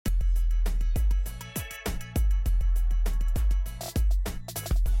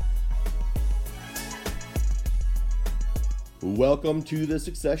Welcome to the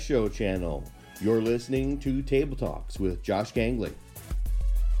Success Show channel. You're listening to Table Talks with Josh Gangley.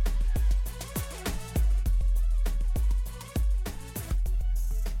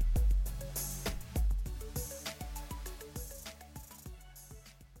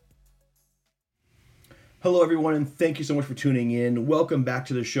 Hello everyone, and thank you so much for tuning in. Welcome back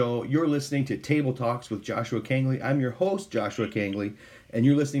to the show. You're listening to Table Talks with Joshua Gangley. I'm your host, Joshua Gangley, and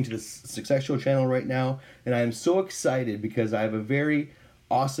you're listening to the Success Show channel right now. And I am so excited because I have a very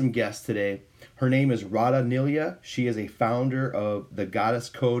awesome guest today. Her name is Radha Nilya. She is a founder of the Goddess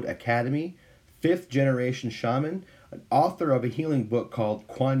Code Academy, fifth generation shaman, an author of a healing book called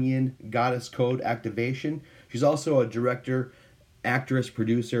Kuan Yin Goddess Code Activation. She's also a director, actress,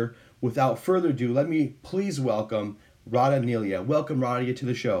 producer. Without further ado, let me please welcome Radha Nilya. Welcome, Radha, to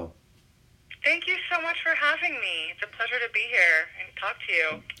the show. Thank you so much for having me. It's a pleasure to be here and talk to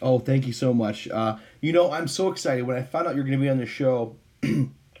you. Oh, thank you so much. I'm so excited. When I found out you're going to be on the show,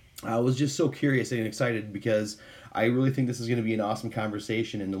 I was just so curious and excited because I really think this is going to be an awesome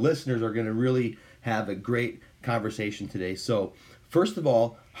conversation, and the listeners are going to really have a great conversation today. So, first of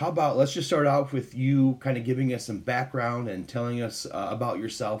all, how about let's just start out with you kind of giving us some background and telling us about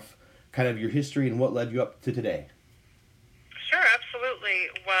yourself, kind of your history and what led you up to today. Sure, absolutely.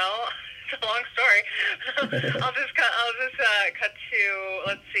 Well, it's a long story. I'll just cut to,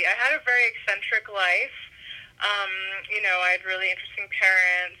 let's see. I had a very eccentric life. I had really interesting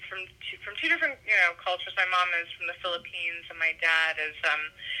parents from two different, cultures. My mom is from the Philippines, and my dad is,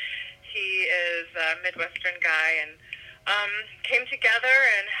 he is a Midwestern guy, and came together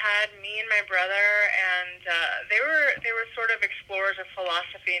and had me and my brother, and they were sort of explorers of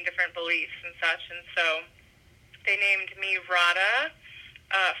philosophy and different beliefs and such, and so they named me Radha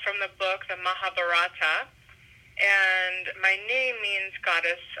from the book The Mahabharata, and my name means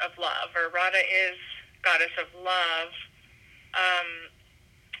goddess of love, or Radha is goddess of love,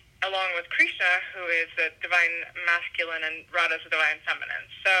 along with Krishna, who is the divine masculine, and Radha is the divine feminine.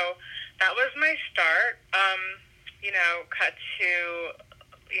 So that was my start. Cut to,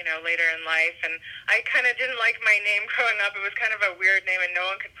 later in life. And I kind of didn't like my name growing up. It was kind of a weird name and no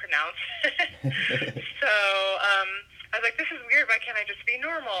one could pronounce it. So I was like, this is weird. Why can't I just be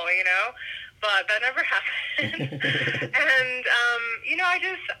normal, But that never happened. And,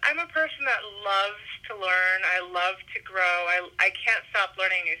 I'm a person that loves to learn. I love to grow. I can't stop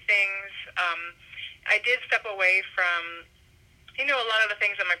learning new things. I did step away from a lot of the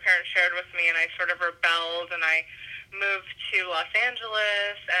things that my parents shared with me, and I sort of rebelled, and I moved to Los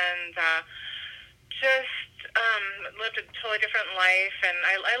Angeles and lived a totally different life, and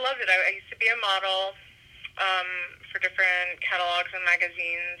I loved it. I used to be a model for different catalogs and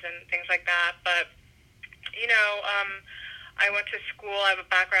magazines and things like that, but, I went to school. I have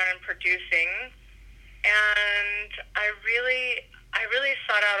a background in producing, and I really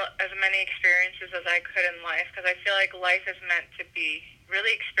sought out as many experiences as I could in life, because I feel like life is meant to be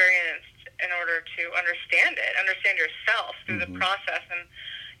really experienced in order to understand yourself through the process. And,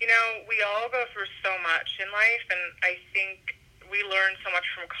 we all go through so much in life, and I think we learn so much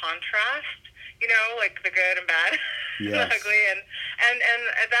from contrast, like the good and bad, yes. and ugly, and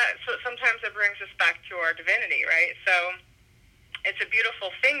that, so sometimes it brings us back to our divinity, right? So it's a beautiful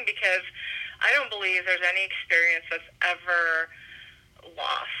thing, because I don't believe there's any experience that's ever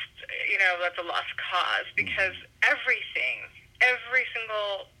lost, that's a lost cause, because every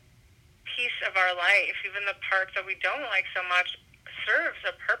single piece of our life, even the parts that we don't like so much, serves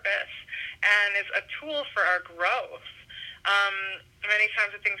a purpose and is a tool for our growth. Many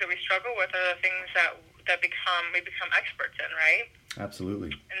times the things that we struggle with are the things that we become experts in, right?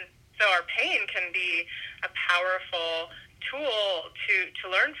 Absolutely. And so our pain can be a powerful tool to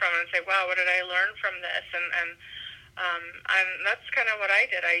learn from and say, wow, what did I learn from this? And that's kind of what I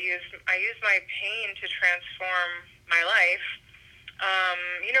did. I used my pain to transform my life.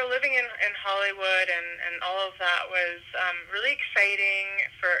 Living in Hollywood and all of that was really exciting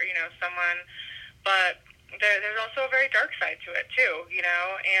for, someone, but there's also a very dark side to it too,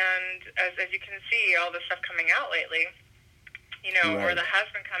 and as you can see, all the stuff coming out lately, right. Or that has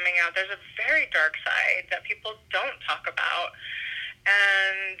been coming out, there's a very dark side that people don't talk about,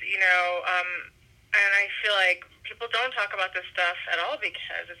 and, and I feel like people don't talk about this stuff at all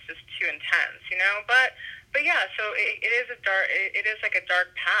because it's just too intense, but yeah, so it is like a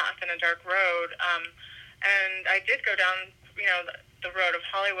dark path and a dark road, and I did go down, the road of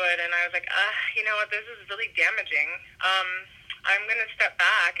Hollywood, and I was like, this is really damaging. I'm going to step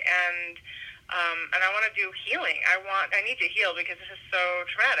back, and I want to do healing. I need to heal because this is so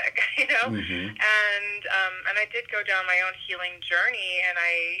traumatic, Mm-hmm. And I did go down my own healing journey, and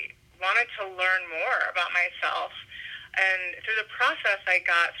I wanted to learn more about myself. And through the process, I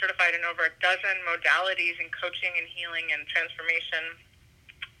got certified in over a dozen modalities in coaching and healing and transformation,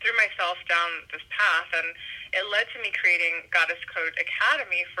 threw myself down this path, and it led to me creating Goddess Code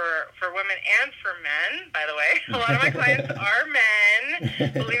Academy for women and for men, by the way. A lot of my clients are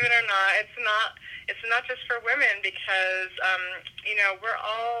men, believe it or not. It's not just for women, because we're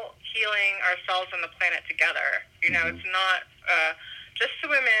all healing ourselves and the planet together. It's not just the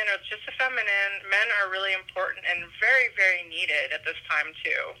women or just the feminine. Men are really important and very, very needed at this time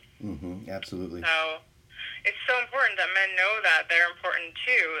too. Absolutely. So it's so important that men know that they're important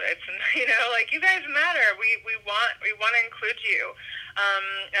too. It's you guys matter. We want to include you.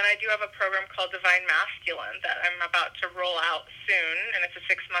 And I do have a program called Divine Masculine that I'm about to roll out soon, and it's a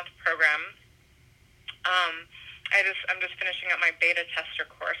 6-month program. I'm just finishing up my beta tester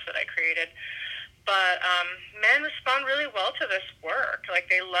course that I created. But men respond really well to this work. Like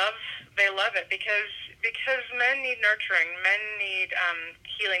they love it because men need nurturing. Men need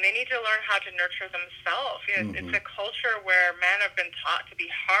healing. They need to learn how to nurture themselves. It's a culture where men have been taught to be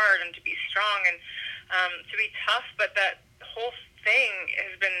hard and to be strong and to be tough, but that whole thing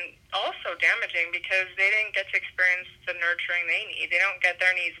has been also damaging because they didn't get to experience the nurturing they need. They don't get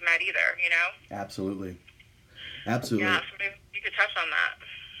their needs met either, Absolutely. Yeah, so maybe you could touch on that.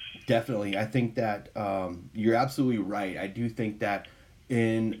 Definitely. I think that you're absolutely right. I do think that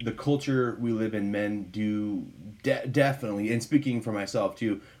in the culture we live in, men do definitely, and speaking for myself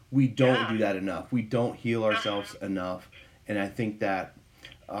too, we don't do that enough. We don't heal ourselves enough. And I think that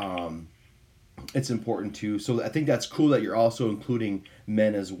it's important too. So I think that's cool that you're also including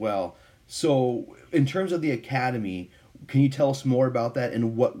men as well. So in terms of the academy, can you tell us more about that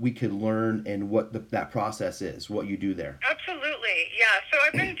and what we could learn and what that process is, what you do there? Absolutely, yeah. So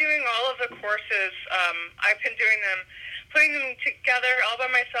I've been doing all of the courses. I've been doing them, putting them together all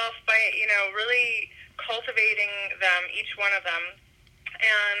by myself by, really cultivating them, each one of them.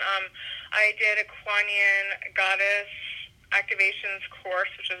 And I did a Kuan Yin Goddess Activations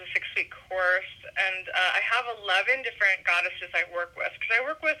course, which is a 6-week course. And I have 11 different goddesses I work with, because I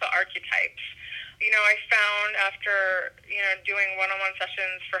work with the archetypes. I found after, doing one-on-one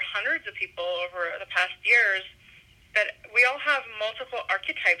sessions for hundreds of people over the past years that we all have multiple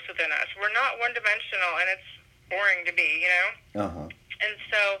archetypes within us. We're not one-dimensional, and it's boring to be, And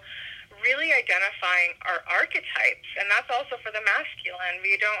so really identifying our archetypes, and that's also for the masculine.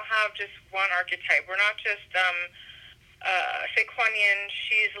 We don't have just one archetype. We're not just, say Kuan Yin,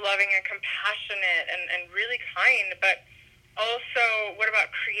 she's loving and compassionate and really kind, but also, what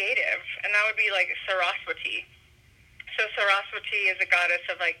about creative? And that would be like Saraswati. So Saraswati is a goddess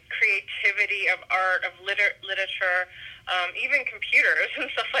of like creativity, of art, of literature, even computers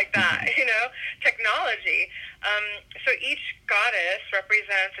and stuff like that, technology. So each goddess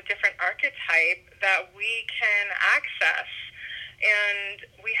represents a different archetype that we can access. And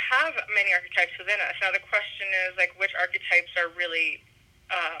we have many archetypes within us. Now the question is like which archetypes are really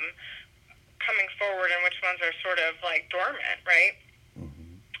coming forward and which ones are sort of like dormant, right?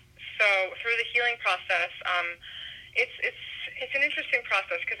 So through the healing process, it's an interesting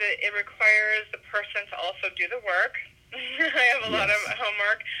process because it requires the person to also do the work. I have a lot of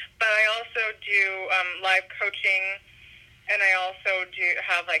homework, but I also do live coaching, and I also do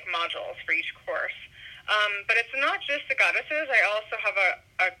have like modules for each course. But it's not just the goddesses. I also have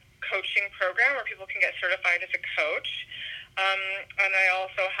a coaching program where people can get certified as a coach. And I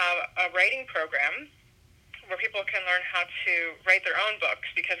also have a writing program where people can learn how to write their own books,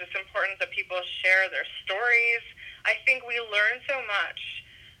 because it's important that people share their stories. I think we learn so much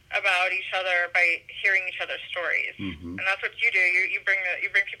about each other by hearing each other's stories, and that's what you do. You bring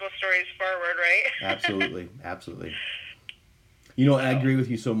people's stories forward, right? Absolutely. I agree with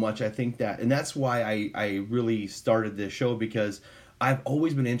you so much. I think that, and that's why I really started this show, because I've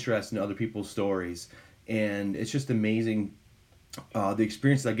always been interested in other people's stories, and it's just amazing the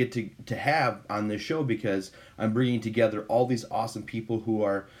experience I get to have on this show, because I'm bringing together all these awesome people who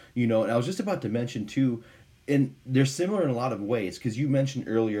are, and I was just about to mention too, and they're similar in a lot of ways, because you mentioned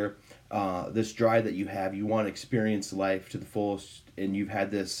earlier this drive that you have. You want to experience life to the fullest, and you've had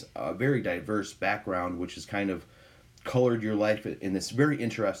this very diverse background, which has kind of colored your life in this very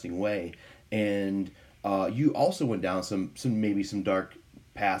interesting way. And you also went down some dark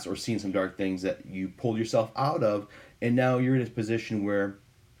paths, or seen some dark things that you pulled yourself out of, and now you're in a position where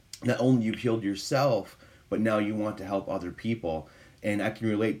not only you've healed yourself, but now you want to help other people. And I can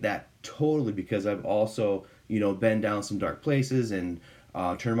relate that totally, because I've also been down some dark places and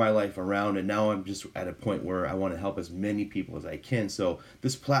turned my life around, and now I'm just at a point where I want to help as many people as I can. So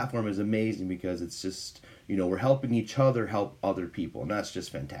this platform is amazing, because it's just we're helping each other help other people, and that's just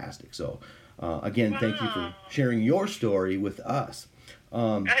fantastic. So Again, thank you for sharing your story with us. I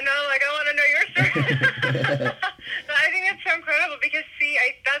know, like, I want to know your story. I think that's so incredible because, see,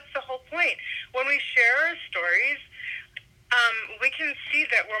 that's the whole point. When we share our stories, we can see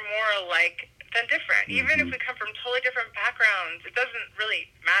that we're more alike than different. Mm-hmm. Even if we come from totally different backgrounds, it doesn't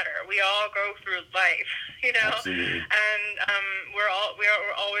really matter. We all go through life, you know? Absolutely. And we're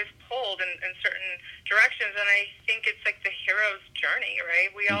always pulled in certain directions, and I think it's like the hero's journey,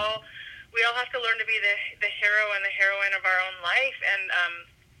 right? We all have to learn to be the hero and the heroine of our own life,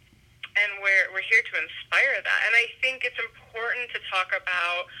 and we're here to inspire that. And I think it's important to talk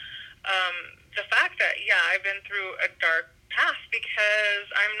about the fact that, yeah, I've been through a dark past, because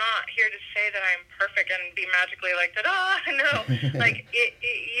I'm not here to say that I'm perfect and be magically like, ta-da, no. Like,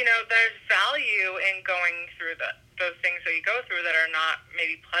 you know, there's value in going through those things that you go through that are not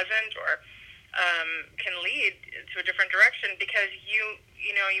maybe pleasant or can lead to a different direction, because you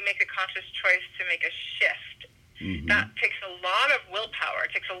make a conscious choice to make a shift. Mm-hmm. That takes a lot of willpower.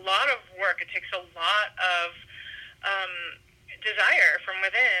 It takes a lot of work. It takes a lot of desire from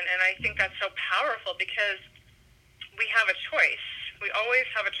within, and I think that's so powerful, because we have a choice. We always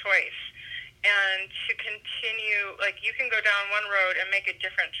have a choice. And to continue, like, you can go down one road and make a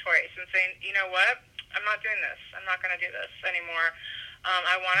different choice and say, you know what, I'm not doing this. I'm not going to do this anymore.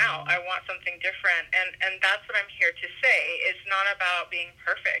 I want out. I want something different. And that's what I'm here to say. It's not about being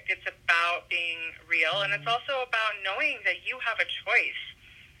perfect. It's about being real. And it's also about knowing that you have a choice.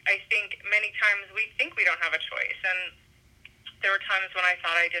 I think many times we think we don't have a choice. And there were times when I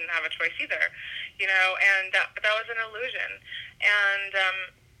thought I didn't have a choice either, you know, and that was an illusion.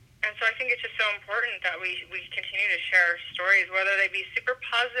 And so I think it's just so important that we continue to share stories, whether they be super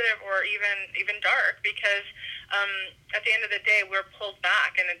positive or even dark, because at the end of the day, we're pulled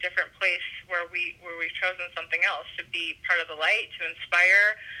back in a different place where we've chosen something else, to be part of the light, to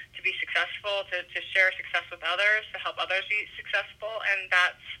inspire, to be successful, to share success with others, to help others be successful, and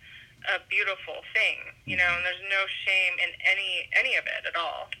that's a beautiful thing, you know, and there's no shame in any of it at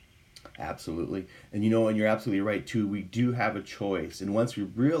all. Absolutely. And and you're absolutely right too. We do have a choice, and once we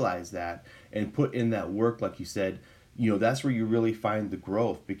realize that and put in that work, like you said, that's where you really find the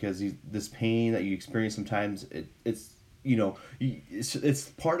growth, because this pain that you experience sometimes, it's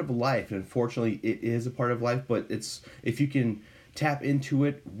part of life, and unfortunately it is a part of life, but it's, if you can tap into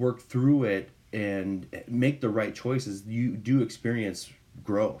it, work through it, and make the right choices, you do experience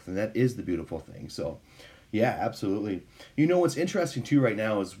growth, and that is the beautiful thing. So yeah, absolutely. What's interesting too right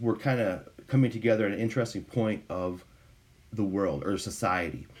now is we're kind of coming together at an interesting point of the world or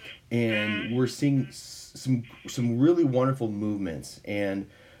society, and we're seeing some really wonderful movements, and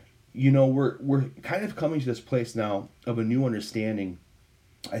we're kind of coming to this place now of a new understanding,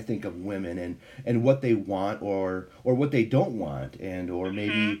 I think, of women and what they want or what they don't want, and or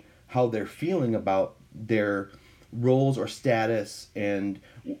maybe how they're feeling about their roles or status. And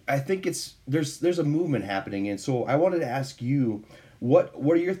I think there's a movement happening, and so I wanted to ask you, what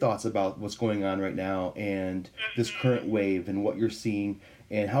are your thoughts about what's going on right now and this current wave and what you're seeing,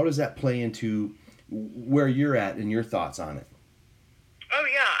 and how does that play into where you're at and your thoughts on it? Oh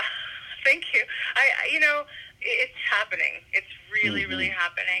yeah, thank you. It's happening. It's really, really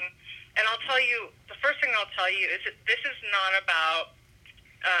happening. And I'll tell you, the first thing I'll tell you is that this is not about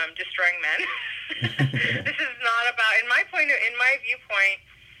destroying men. This is not about, in my viewpoint,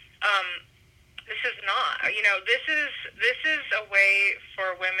 this is not. This is a way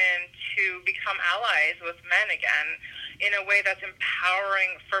for women to become allies with men again, in a way that's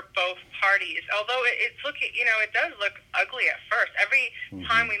empowering for both parties. Although it does look ugly at first. Every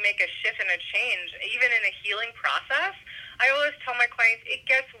time we make a shift and a change, even in a healing process, I always tell my clients, it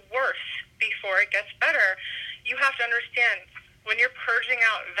gets worse before it gets better. You have to understand, when you're purging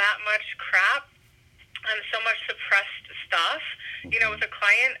out that much crap and so much suppressed stuff, with a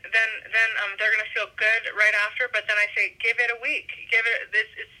client, then they're going to feel good right after. But then I say, give it a week.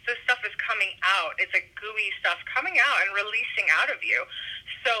 This stuff is coming out. It's like gooey stuff coming out and releasing out of you.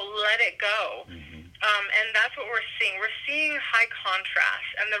 So let it go. And that's what we're seeing. We're seeing high contrast.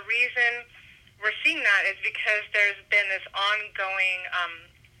 And the reason we're seeing that is because there's been this ongoing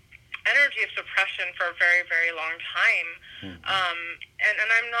energy of suppression for a very, very long time. And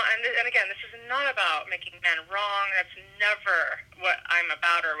I'm not, and again, this is not about making men wrong. That's never what I'm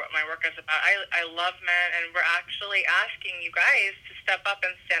about or what my work is about. I love men, and we're actually asking you guys to step up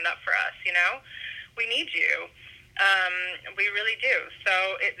and stand up for us. We need you. We really do. So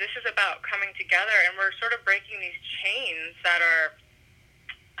this is about coming together, and we're sort of breaking these chains that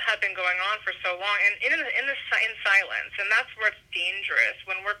have been going on for so long, and in silence. And that's where it's dangerous,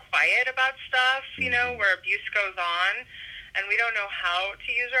 when we're quiet about stuff, where abuse goes on, and we don't know how to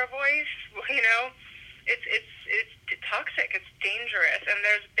use our voice, it's toxic, it's dangerous, and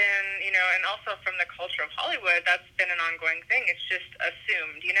there's been, and also from the culture of Hollywood, that's been an ongoing thing. It's just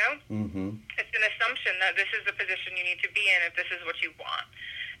assumed, Mm-hmm. It's an assumption that this is the position you need to be in if this is what you want.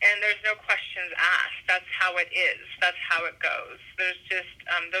 And there's no questions asked. That's how it is. That's how it goes. There's just,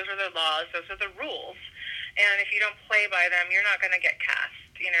 those are the laws. Those are the rules. And if you don't play by them, you're not going to get cast.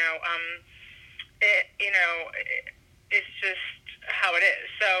 It's just how it is.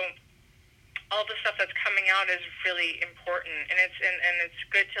 So all the stuff that's coming out is really important, and it's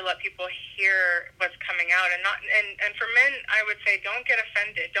good to let people hear what's coming out, and for men, I would say, don't get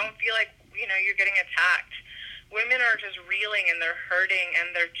offended. Don't feel like you're getting attacked. Women are just reeling, and they're hurting,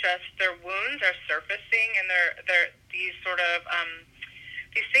 and their wounds are surfacing, and they're these sort of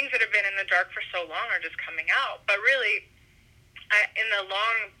these things that have been in the dark for so long are just coming out. But really, in the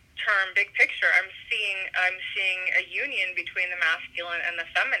long term, big picture, I'm seeing a union between the masculine and the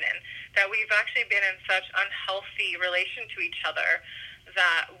feminine, that we've actually been in such unhealthy relation to each other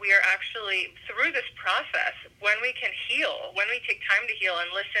that we are actually, through this process, when we can heal, when we take time to heal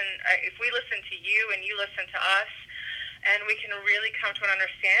and listen, if we listen to you and you listen to us, and we can really come to an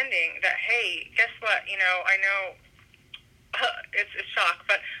understanding that, hey, guess what, I know it's a shock,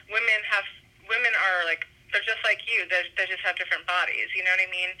 but women are like, they're just like you. They just have different bodies. You know what I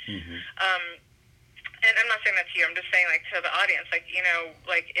mean? Mm-hmm. And I'm not saying that to you. I'm just saying, like, to the audience, like,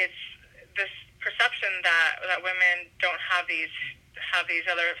 it's this perception that women don't have these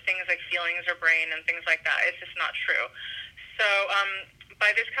other things like feelings or brain and things like that. It's just not true. So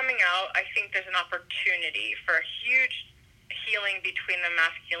by this coming out, I think there's an opportunity for a huge healing between the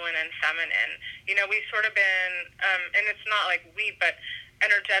masculine and feminine. We've sort of been, and it's not like but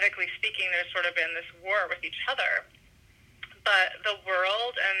energetically speaking, there's sort of been this war with each other. But the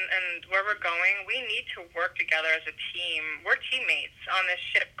world and where we're going, we need to work together as a team. We're teammates on this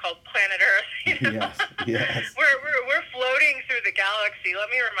ship called Planet Earth. Yes. We're floating through the galaxy.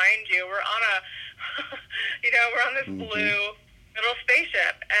 Let me remind you, we're on we're on this mm-hmm. blue little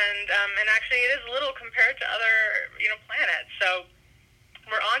spaceship, and actually it is little compared to other planets. So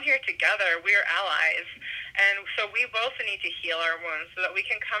we're on here together. We are allies. And so we both need to heal our wounds so that we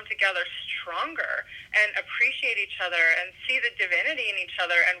can come together stronger and appreciate each other and see the divinity in each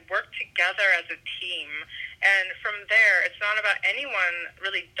other and work together as a team. And from there, it's not about anyone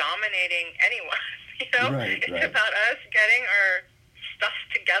really dominating anyone. Right, it's about us getting our stuff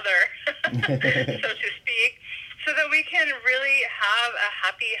together, so to speak, so that we can really have a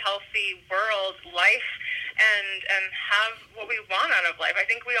happy, healthy world, life, and have what we want out of life. I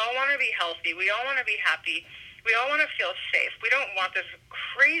think we all want to be healthy. We all want to be happy. We all want to feel safe. We don't want this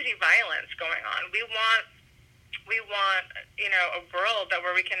crazy violence going on. We want a world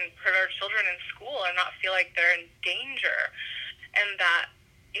where we can put our children in school and not feel like they're in danger. And that,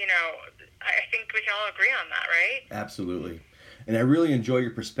 I think we can all agree on that, right? Absolutely. And I really enjoy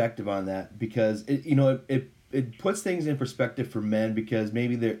your perspective on that, because it puts things in perspective for men, because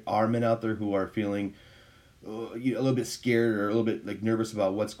maybe there are men out there who are feeling a little bit scared or a little bit like nervous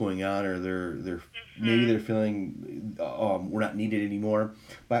about what's going on, or they're maybe they're feeling we're not needed anymore.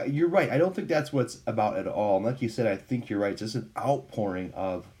 But you're right. I don't think that's what's about at all. And like you said, I think you're right. It's just an outpouring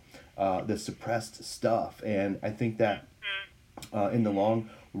of the suppressed stuff, and I think that in the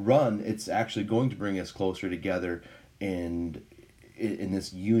long run, it's actually going to bring us closer together and in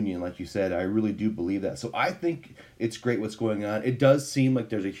this union, like you said. I really do believe that. So I think it's great what's going on. It does seem like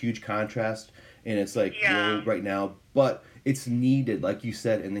there's a huge contrast, and it's like low right now, but it's needed, like you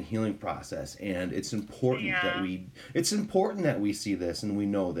said, in the healing process. And it's important that we see this and we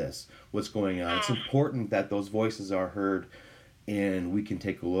know this, what's going on. It's important that those voices are heard, and we can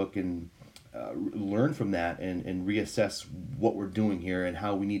take a look and learn from that and reassess what we're doing here and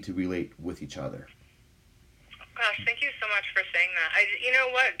how we need to relate with each other. Gosh, thank you so much for saying that. You know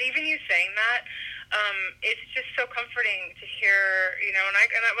what? Even you saying that, it's just so comforting to hear. And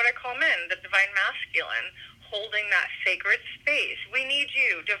what I call men, the divine masculine, holding that sacred space. We need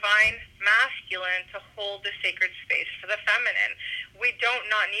you, divine masculine, to hold the sacred space for the feminine. We don't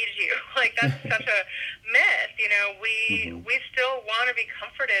not need you. Like, that's such a myth. We still want to be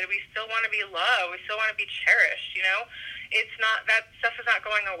comforted. We still want to be loved. We still want to be cherished. It's not, that stuff is not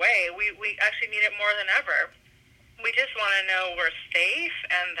going away. We actually need it more than ever. We just want to know we're safe,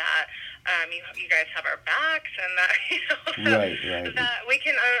 and that you guys have our backs, and that right. that we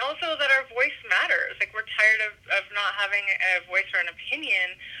can, and also that our voice matters. Like, we're tired of not having a voice or an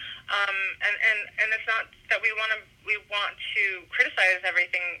opinion, and it's not that we want to criticize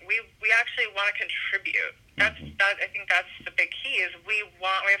everything. We actually want to contribute. I think that's the big key. Is we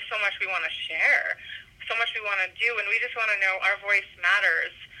have so much we want to share. so much we want to do, and we just want to know our voice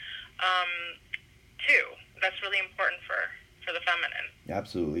matters, too. That's really important for the feminine.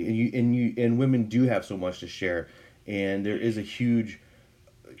 Absolutely, and women do have so much to share, and there is a huge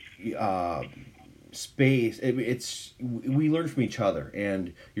space. We learn from each other,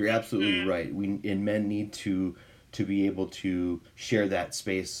 and you're absolutely right. Men need to be able to share that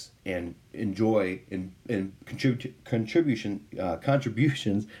space and enjoy and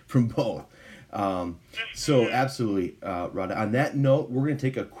contributions from both. So absolutely, Rhoda. On that note, we're going to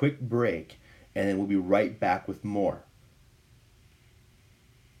take a quick break, and then we'll be right back with more.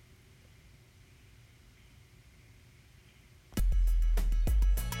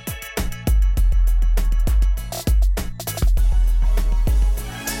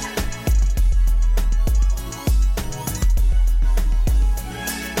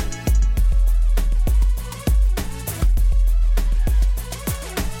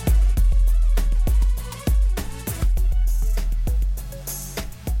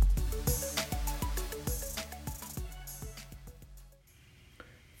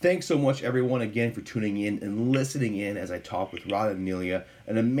 Thanks so much, everyone, again for tuning in and listening in as I talk with Rhoda Nelia,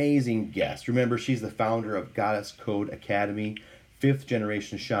 an amazing guest. Remember, she's the founder of Goddess Code Academy, 5th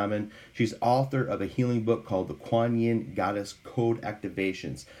generation shaman. She's author of a healing book called The Kuan Yin Goddess Code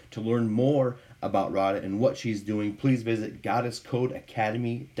Activations. To learn more about Rhoda and what she's doing, please visit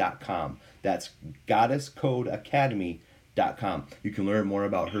goddesscodeacademy.com. That's goddesscodeacademy.com. You can learn more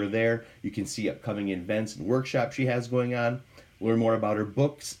about her there. You can see upcoming events and workshops she has going on. Learn more about her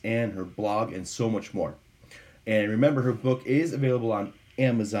books and her blog and so much more. And remember, her book is available on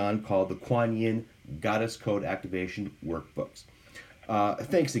Amazon called The Kuan Yin Goddess Code Activation Workbooks.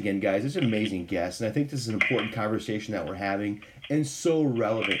 Thanks again, guys. It's an amazing guest, and I think this is an important conversation that we're having and so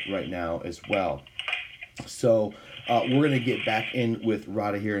relevant right now as well. So we're going to get back in with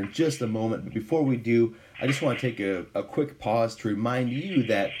Rhoda here in just a moment. But before we do, I just want to take a quick pause to remind you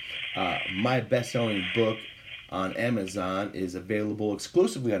that my best-selling book on Amazon is available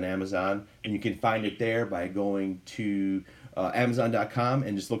exclusively on Amazon, and you can find it there by going to Amazon.com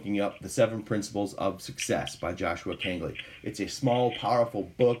and just looking up The 7 Principles of Success by Joshua Kangley. It's a small, powerful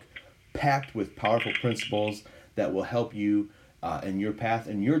book packed with powerful principles that will help you in your path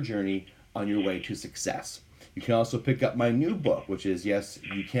and your journey on your way to success. You can also pick up my new book, which is Yes,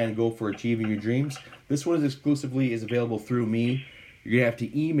 You Can Go for Achieving Your Dreams. This one is available through me. You're going to have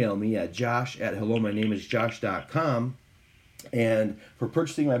to email me at josh@hellomynameisjosh.com. And for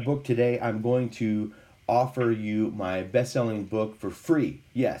purchasing my book today, I'm going to offer you my best-selling book for free.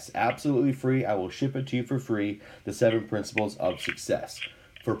 Yes, absolutely free. I will ship it to you for free, The 7 Principles of Success,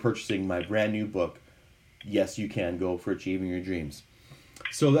 for purchasing my brand new book, Yes, You Can Go for Achieving Your Dreams.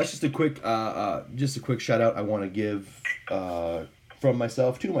 So that's just a quick shout out I want to give from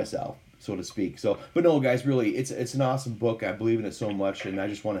myself to myself, so to speak. But no, guys, really, it's an awesome book. I believe in it so much, and I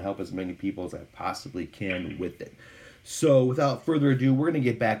just want to help as many people as I possibly can with it. So without further ado, we're going to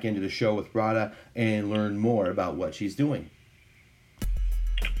get back into the show with Rhoda and learn more about what she's doing.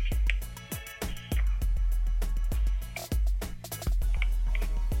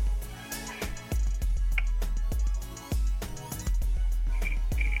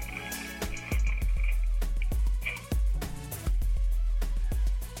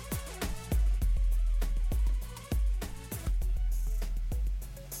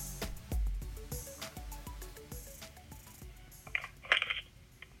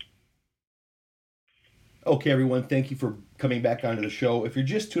 Okay, everyone, thank you for coming back onto the show. If you're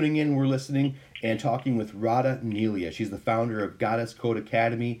just tuning in, we're listening and talking with Rhoda Nelia. She's the founder of Goddess Code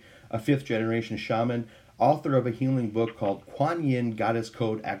Academy, a 5th generation shaman, author of a healing book called Kuan Yin Goddess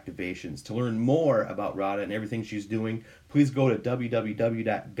Code Activations. To learn more about Rhoda and everything she's doing, please go to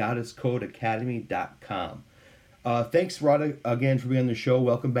www.goddesscodeacademy.com. Thanks, Rhoda, again for being on the show.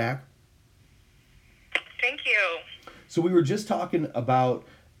 Welcome back. Thank you. So we were just talking about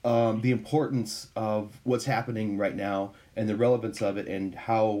the importance of what's happening right now and the relevance of it, and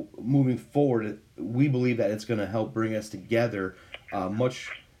how moving forward we believe that it's going to help bring us together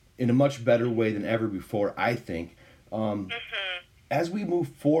in a much better way than ever before, I think. As we move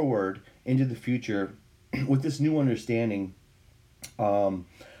forward into the future with this new understanding, how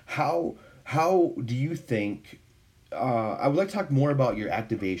do you think I would like to talk more about your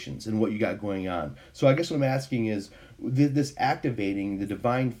activations and what you got going on. So I guess what I'm asking is, this activating the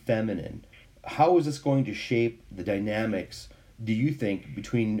divine feminine, how is this going to shape the dynamics, do you think,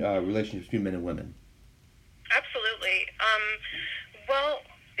 between relationships between men and women? Absolutely. Well,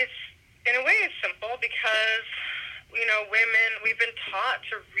 it's, in a way, it's simple because, women, we've been taught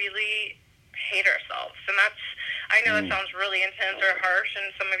to really hate ourselves. And I know that sounds really intense or harsh,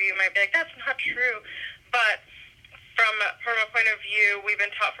 and some of you might be like, that's not true. But from a point of view, we've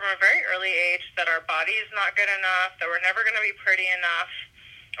been taught from a very early age that our body is not good enough, that we're never going to be pretty enough,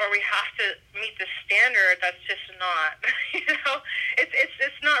 or we have to meet the standard that's just not,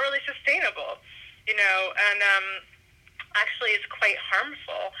 it's not really sustainable, and actually it's quite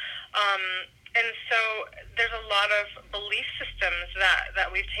harmful. And so there's a lot of belief systems that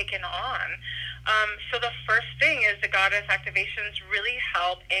we've taken on. So the first thing is the goddess activations really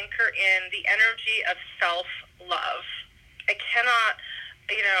help anchor in the energy of self-love. I cannot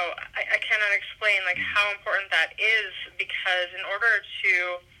explain how important that is, because in order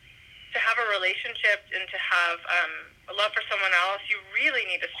to have a relationship and to have a love for someone else, you really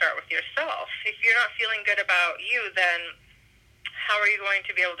need to start with yourself. If you're not feeling good about you, then how are you going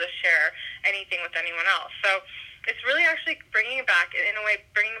to be able to share anything with anyone else? So it's really actually bringing back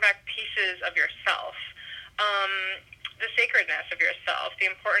pieces of yourself, the sacredness of yourself, the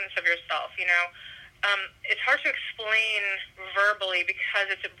importance of yourself. It's hard to explain verbally because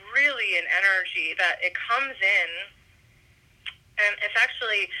it's really an energy that it comes in, and it's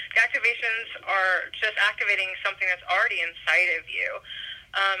actually, the activations are just activating something that's already inside of you.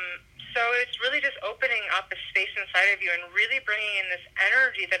 So it's really just opening up a space inside of you and really bringing in this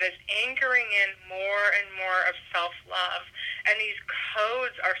energy that is anchoring in more and more of self-love. And these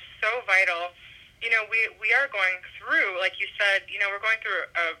codes are so vital. We are going through, like you said, we're going through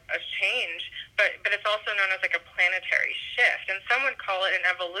a change, but it's also known as like a planetary shift. And some would call it an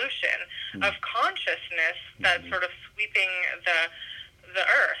evolution of consciousness that's sort of sweeping the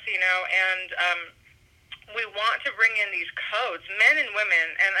earth, and we want to bring in these codes, men and women,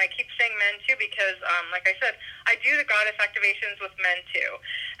 and I keep saying men too because, like I said, I do the goddess activations with men too,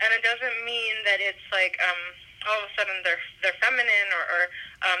 and it doesn't mean that it's like all of a sudden they're feminine or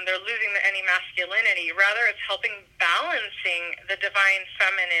they're losing any masculinity. Rather, it's helping balancing the divine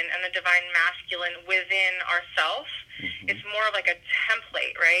feminine and the divine masculine within ourselves. It's more like a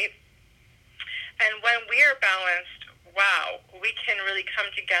template, right? And when we are balanced, wow, we can really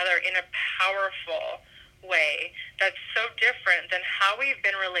come together in a powerful way that's so different than how we've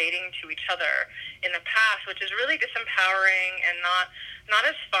been relating to each other in the past, which is really disempowering and not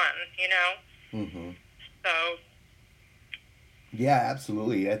as fun, So yeah,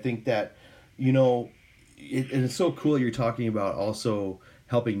 absolutely. I think that it's so cool you're talking about also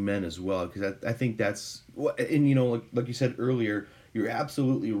helping men as well, because I think that's what, and like you said earlier, you're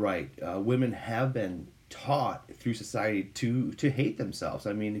absolutely right. Women have been taught through society to hate themselves.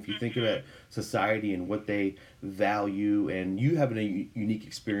 I mean, if you think about society and what they value, and you have a unique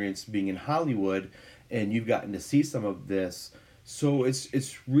experience being in Hollywood, and you've gotten to see some of this, so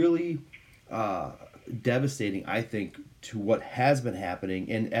it's really devastating, I think, to what has been happening.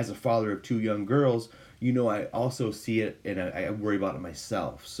 And as a father of two young girls, I also see it, and I worry about it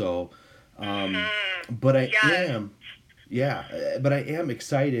myself. So, but I am. Yeah, but I am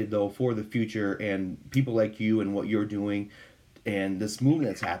excited though for the future and people like you and what you're doing, and this movement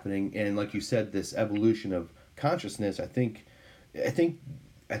that's happening, and like you said, this evolution of consciousness. I think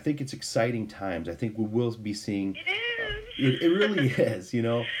it's exciting times. I think we will be seeing. It is. It really is.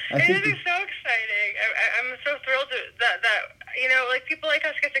 I think it is so exciting. I'm so thrilled that people like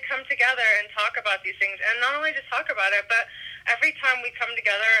us get to come together and talk about these things, and not only just talk about it, but every time we come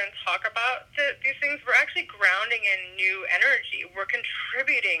together and talk about these things, we're actually grounding in new energy. We're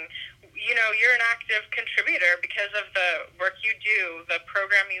contributing. You're an active contributor because of the work you do, the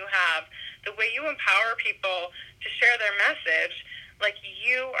program you have, the way you empower people to share their message. Like,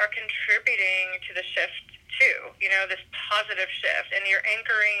 you are contributing to the shift too, this positive shift, and you're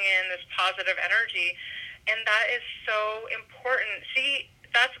anchoring in this positive energy. And that is so important. See,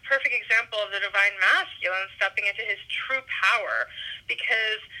 that's a perfect example of the divine masculine stepping into his true power,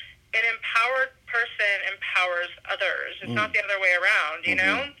 because an empowered person empowers others. It's not the other way around, you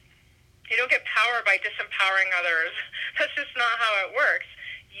know? You don't get power by disempowering others. That's just not how it works.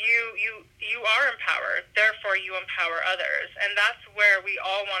 You are empowered, therefore you empower others. And that's where we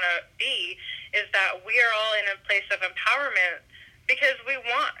all want to be, is that we are all in a place of empowerment because we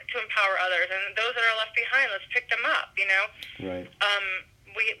want to empower others. And those that are left behind, let's pick them up, Right.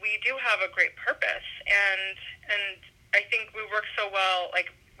 We do have a great purpose, and I think we work so well. Like,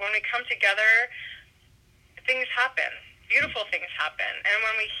 when we come together, things happen. Beautiful things happen. And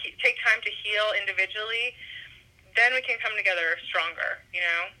when we take time to heal individually, then we can come together stronger,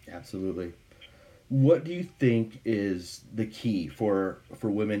 Absolutely. What do you think is the key for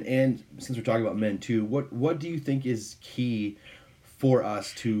women, and since we're talking about men too, what do you think is key for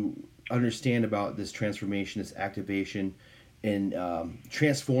us to understand about this transformation, this activation, and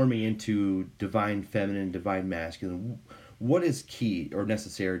transforming into divine feminine, divine masculine? What is key or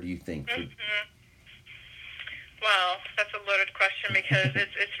necessary, do you think? Well, that's a loaded question because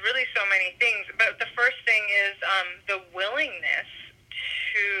it's really so many things. But the first thing is the willingness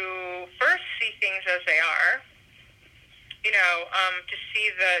to first see things as they are, to see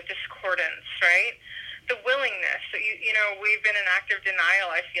the discordance, right? The willingness. So we've been in active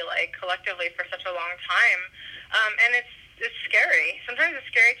denial, I feel like, collectively for such a long time. And it's scary. Sometimes it's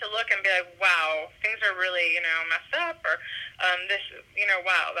scary to look and be like, wow, things are really, messed up, or this,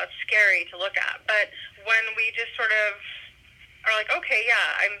 wow, that's scary to look at. But when we just sort of are like, okay,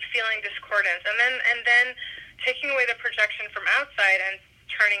 yeah, I'm feeling discordance, and then taking away the projection from outside and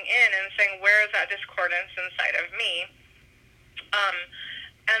turning in and saying, where is that discordance inside of me?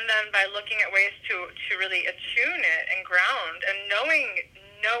 And then by looking at ways to really attune it and ground, and knowing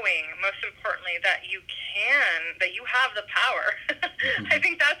most importantly that you have the power. I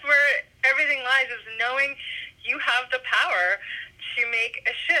think that's where everything lies, is knowing you have the power to make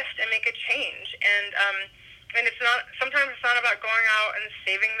a shift and make a change. And sometimes it's not about going out and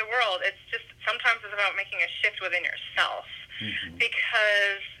saving the world. It's just sometimes it's about making a shift within yourself. Mm-hmm.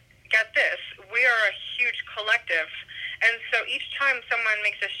 Because get this, we are a huge collective. And so each time someone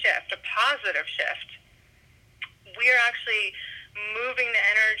makes a shift, a positive shift, we are actually moving the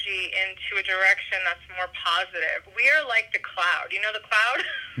energy into a direction that's more positive. We are like the cloud. You know the cloud?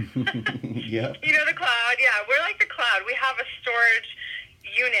 Yeah. You know the cloud? Yeah, we're like the cloud. We have a storage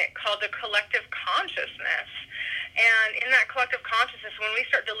unit called the collective consciousness. And in that collective consciousness, when we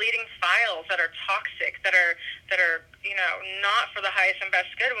start deleting files that are toxic, that are not for the highest and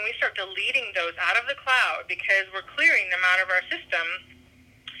best good, when we start deleting those out of the cloud because we're clearing them out of our system,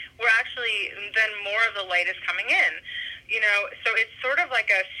 we're actually, then more of the light is coming in. So it's sort of like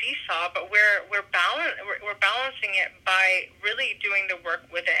a seesaw, but we're balancing it by really doing the work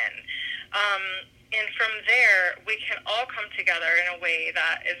within. And from there, we can all come together in a way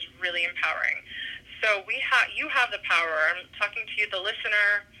that is really empowering. So you have the power. I'm talking to you, the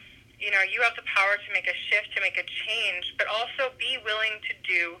listener. You have the power to make a shift, to make a change, but also be willing to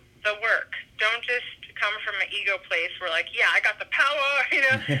do the work. Don't just come from an ego place where, like, yeah, I got the power,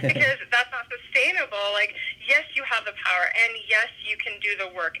 because that's not sustainable. Like, yes, you have the power, and yes, you can do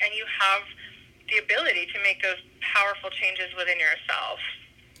the work, and you have the ability to make those powerful changes within yourself.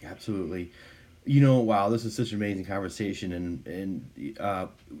 Absolutely. Wow, this is such an amazing conversation, and I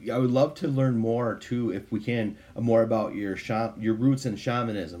would love to learn more too, if we can, more about your roots in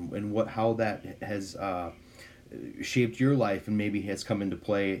shamanism and how that has shaped your life and maybe has come into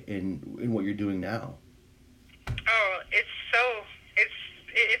play in what you're doing now. Oh, it's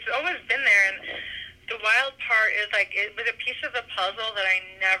always been there, and the wild part is, like, it was a piece of the puzzle that I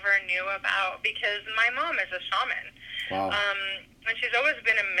never knew about because my mom is a shaman. Wow. And she's always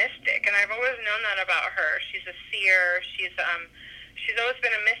been a mystic, and I've always known that about her. She's a seer. She's always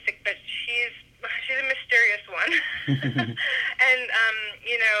been a mystic, but she's a mysterious one. And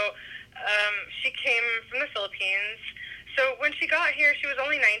she came from the Philippines. So when she got here, she was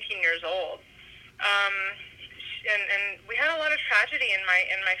only 19 years old. And we had a lot of tragedy in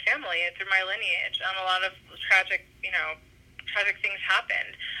my family through my lineage. A lot of tragic things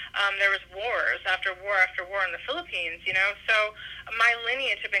happened. There was wars after war after war in the Philippines, so my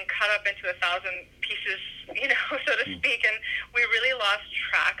lineage had been cut up into 1,000 pieces, so to speak, and we really lost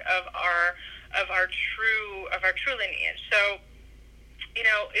track of our true lineage. So,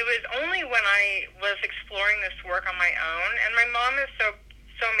 it was only when I was exploring this work on my own, and my mom is so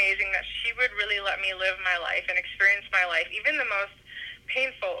amazing that she would really let me live my life and experience my life, even the most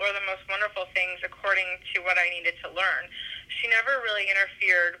painful or the most wonderful things according to what I needed to learn. She never really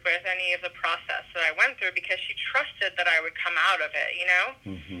interfered with any of the process that I went through because she trusted that I would come out of it,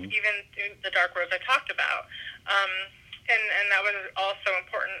 Mm-hmm. even through the dark roads I talked about. And that was also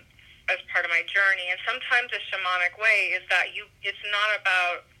important as part of my journey. And sometimes the shamanic way is that it's not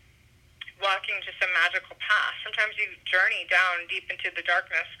about walking just a magical path. Sometimes you journey down deep into the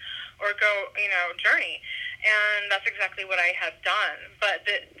darkness or go, journey. And that's exactly what I had done. But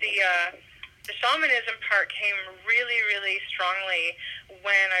the shamanism part came really, really strongly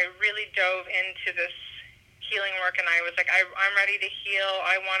when I really dove into this healing work, and I was like, I'm ready to heal.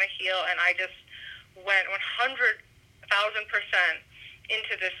 I want to heal. And I just went 100,000%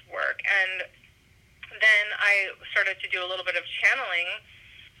 into this work. And then I started to do a little bit of channeling.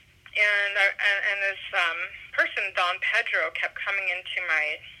 And this person, Don Pedro, kept coming into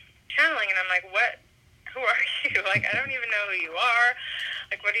my channeling, and I'm like, what? Who are you? Like, I don't even know who you are.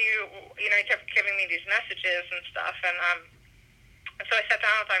 Like, what do you, he kept giving me these messages and stuff. And so I sat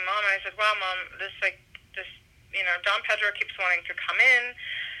down with my mom, and I said, wow, Mom, this, Don Pedro keeps wanting to come in.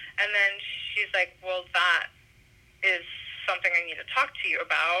 And then she's like, well, that is something I need to talk to you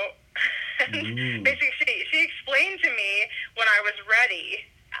about. And basically, she explained to me when I was ready,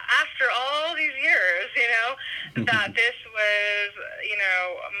 after all these years, that this was,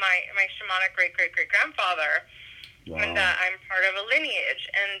 my shamanic great-great-great-grandfather. Wow. And that I'm part of a lineage.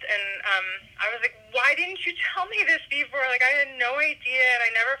 And I was like, why didn't you tell me this before? Like, I had no idea, and I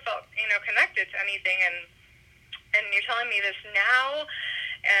never felt, connected to anything. And you're telling me this now?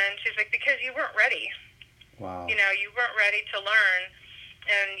 And she's like, because you weren't ready. Wow. You weren't ready to learn.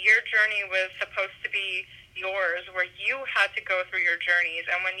 And your journey was supposed to be yours, where you had to go through your journeys.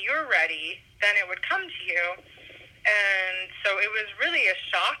 And when you're ready, then it would come to you. And so it was really a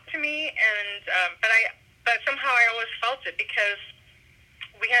shock to me. And but somehow I always felt it, because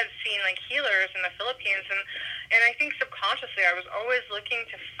we had seen like healers in the Philippines, and I think subconsciously I was always looking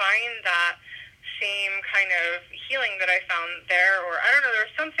to find that same kind of healing that I found there, or I don't know, there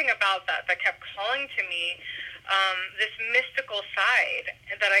was something about that kept calling to me, this mystical side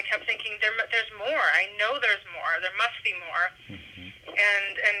that I kept thinking there's more. I know there's more. There must be more. Mm-hmm.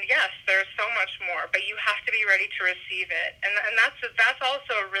 And yes, there's so much more, but you have to be ready to receive it. And that's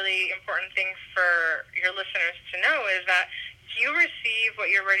also a really important thing for your listeners to know, is that you receive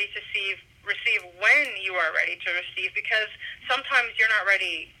what you're ready to receive when you are ready to receive, because sometimes you're not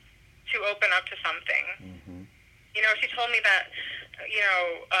ready to open up to something. Mm-hmm. If she told me that,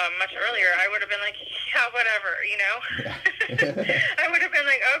 much earlier, I would have been like, yeah, whatever, Yeah. I would have been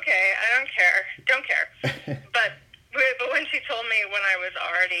like, okay, I don't care. But when she told me when I was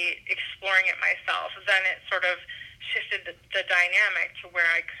already exploring it myself, then it sort of shifted the dynamic to where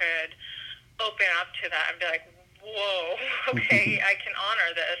I could open up to that and be like, whoa, okay, I can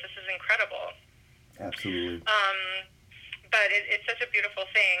honor this. This is incredible. Absolutely. But it's such a beautiful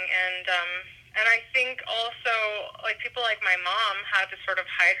thing. And I think also, like, people like my mom had to sort of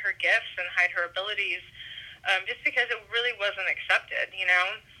hide her gifts and hide her abilities, just because it really wasn't accepted,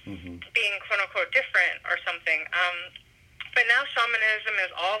 Mm-hmm. being quote-unquote different or something. But now shamanism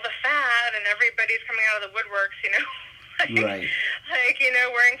is all the fad, and everybody's coming out of the woodworks, Right. Like,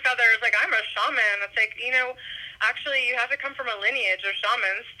 wearing feathers. Like, I'm a shaman. It's like, actually, you have to come from a lineage of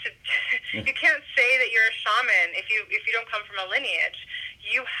shamans. You can't say that you're a shaman if you don't come from a lineage.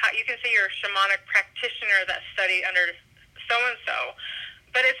 You can say you're a shamanic practitioner that studied under so-and-so,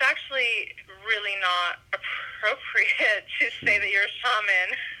 but it's actually really not appropriate to say that you're a shaman.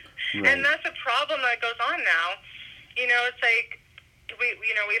 Right. And that's a problem that goes on now. It's like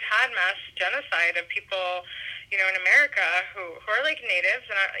we've had mass genocide of people, in America who are like natives,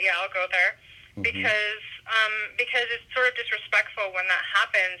 and I'll go there, mm-hmm. because it's sort of disrespectful when that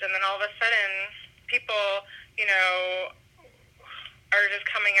happens, and then all of a sudden people, are just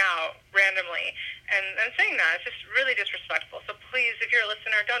coming out randomly and saying that. It's just really disrespectful. So please, if you're a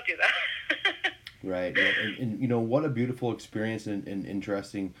listener, don't do that. Right. And what a beautiful experience and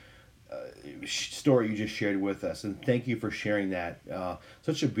interesting story you just shared with us. And thank you for sharing that.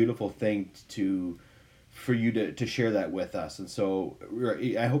 Such a beautiful thing for you to share that with us. And so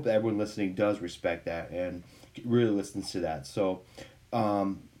I hope that everyone listening does respect that and really listens to that. So,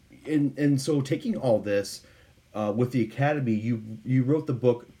 and so taking all this, with the Academy, you wrote the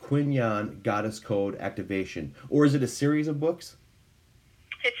book Kuan Yin Goddess Code Activation, or is it a series of books?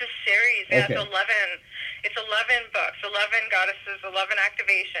 It's a series. Yeah, okay. It's 11 books, 11 goddesses, 11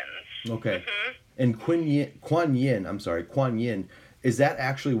 activations. Okay. Mm-hmm. And Kuan Yin, is that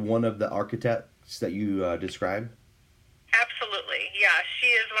actually one of the archetypes that you described? Absolutely. Yeah, she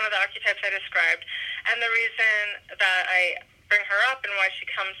is one of the archetypes I described. And the reason that I bring her up and why she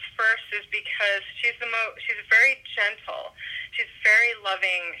comes first is because she's very gentle, she's very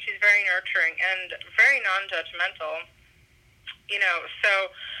loving, she's very nurturing, and very non-judgmental. So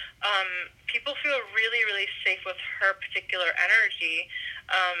people feel really, really safe with her particular energy.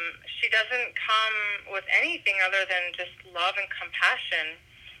 She doesn't come with anything other than just love and compassion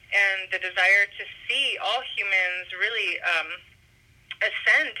and the desire to see all humans really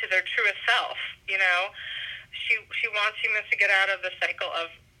ascend to their truest self. She wants humans to get out of the cycle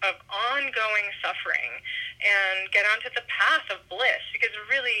of ongoing suffering and get onto the path of bliss, because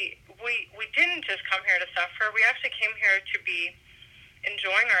really we didn't just come here to suffer. We actually came here to be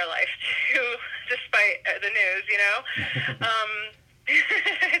enjoying our life too, despite the news,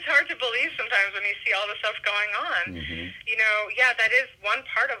 It's hard to believe sometimes when you see all the stuff going on. Mm-hmm. That is one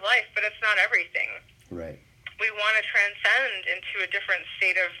part of life, but it's not everything. Right. We want to transcend into a different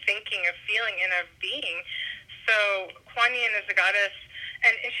state of thinking, of feeling, and of being. So Kuan Yin is a goddess,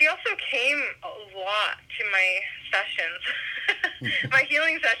 and she also came a lot to my sessions, my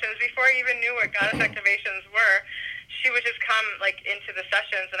healing sessions, before I even knew what goddess activations were. She would just come into the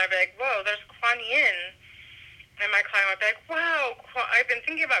sessions, and I'd be like, whoa, there's Kuan Yin and my client would be like, wow, I've been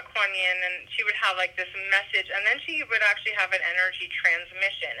thinking about Kuan Yin, and she would have like this message, and then she would actually have an energy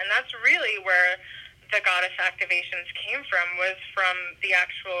transmission, and that's really where the goddess activations came from, was from the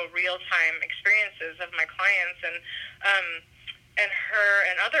actual real-time experiences of my clients, and her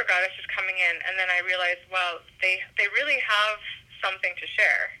and other goddesses coming in, and then I realized, wow, they really have something to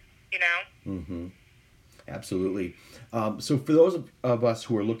share, you know? Mm-hmm. Absolutely. So for those of us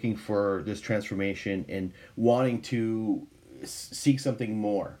who are looking for this transformation and wanting to seek something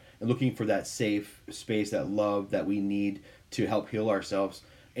more and looking for that safe space, that love that we need to help heal ourselves,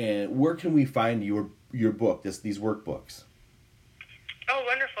 and where can we find your book, these workbooks? Oh,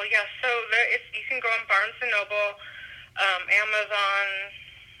 wonderful. Yeah, so you can go on Barnes & Noble, Amazon.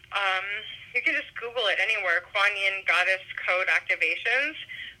 You can just Google it anywhere, Kuan Yin Goddess Code Activations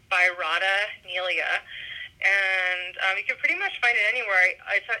by Radha Nelia. And you can pretty much find it anywhere.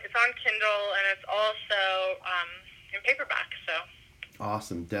 It's on Kindle, and it's also in paperback. So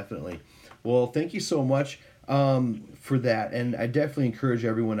Awesome, definitely. Well, thank you so much for that, and I definitely encourage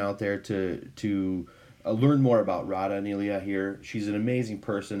everyone out there to learn more about Radha Nelia here. She's an amazing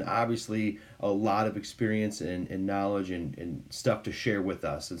person, obviously a lot of experience and knowledge and stuff to share with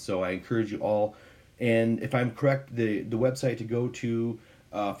us, and so I encourage you all. And if I'm correct, the website to go to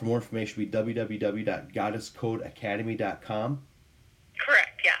for more information would be www.goddesscodeacademy.com.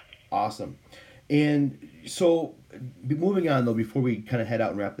 correct, yeah. Awesome. And so, moving on though, before we kind of head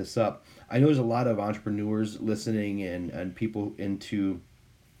out and wrap this up, I know there's a lot of entrepreneurs listening and people into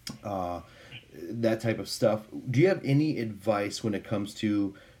that type of stuff. Do you have any advice when it comes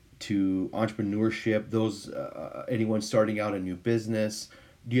to entrepreneurship? Those anyone starting out a new business,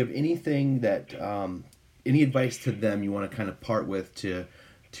 do you have anything that any advice to them you want to kind of part with to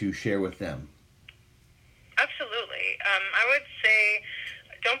share with them? Absolutely. I would say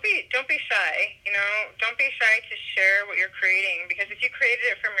don't be shy. You know, don't be shy to share what you're creating, because if you created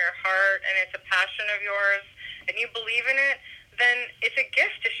it from your heart and it's a passion of yours and you believe in it, then it's a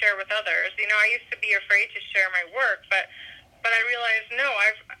gift to share with others. You know, I used to be afraid to share my work, but I realized no,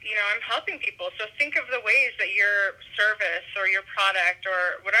 I'm helping people. So think of the ways that your service or your product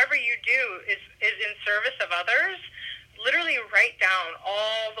or whatever you do is in service of others. Literally write down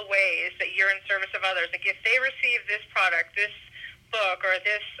all the ways that you're in service of others. Like if they receive this product, this book, or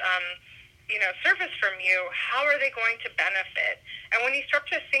this service from you, how are they going to benefit? And when you start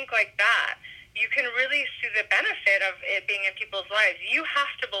to think like that, you can really see the benefit of it being in people's lives. You have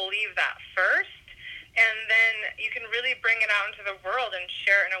to believe that first, and then you can really bring it out into the world and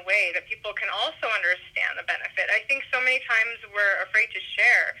share it in a way that people can also understand the benefit. I think so many times we're afraid to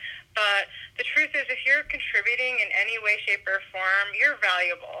share, but the truth is, if you're contributing in any way, shape, or form, you're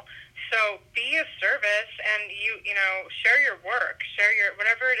valuable. So be of service, and you share your work, share your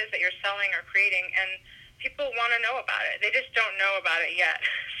whatever it is that you're selling or creating, and people want to know about it. They just don't know about it yet.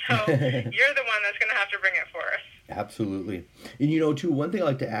 So you're the one that's going to have to bring it for us. Absolutely. And too, one thing I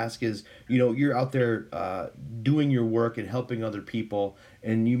like to ask is, you're out there doing your work and helping other people,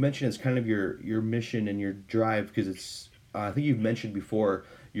 and you mentioned it's kind of your mission and your drive, because it's I think you've mentioned before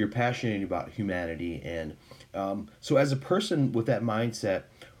you're passionate about humanity, and so as a person with that mindset,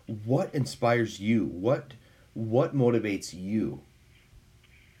 what inspires you? What motivates you?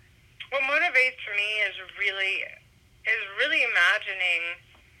 What motivates me is really imagining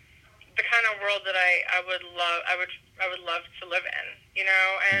the kind of world that I would love to live in,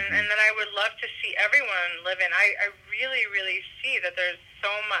 and that I would love to see everyone live in. I really see that there's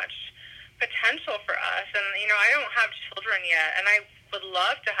so much potential for us, and I don't have children yet, and I would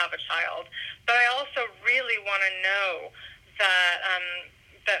love to have a child, but I also really want to know that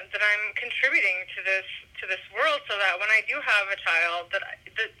that I'm contributing to this world, so that when I do have a child, that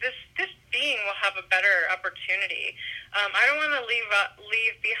this being will have a better opportunity. I don't want to leave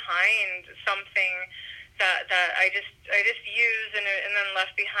behind something that I just used and then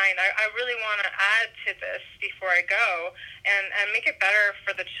left behind. I really want to add to this before I go, and make it better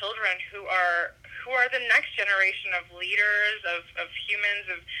for the children who are the next generation of leaders, of humans,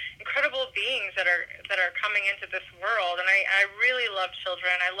 of incredible beings that are coming into this world. And I really love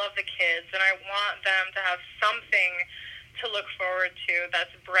children. I love the kids, and I want them to have something to look forward to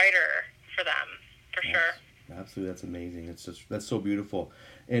that's brighter for them, for sure. Absolutely, that's amazing. That's so beautiful.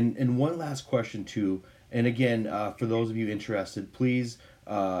 And one last question too. And again, for those of you interested, please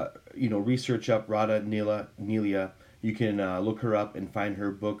research up Radha Nelia. You can look her up and find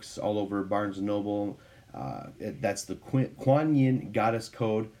her books all over Barnes & Noble. That's the Kuan Yin Goddess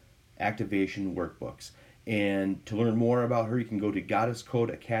Code Activation Workbooks. And to learn more about her, you can go to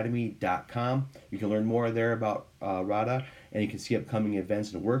goddesscodeacademy.com. You can learn more there about Radha, and you can see upcoming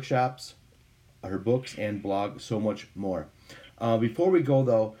events and workshops. her books and blog, so much more. Before we go,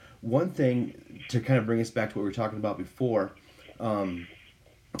 though, one thing to kind of bring us back to what we were talking about before,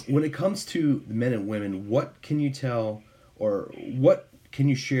 when it comes to the men and women, what can you tell or what can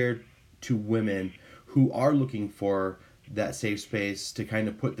you share to women who are looking for that safe space to kind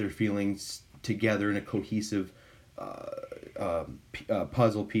of put their feelings together in a cohesive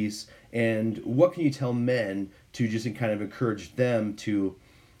puzzle piece? And what can you tell men to just kind of encourage them to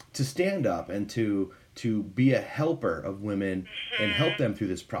stand up and to be a helper of women and help them through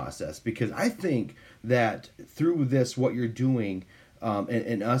this process? Because I think that through this, what you're doing,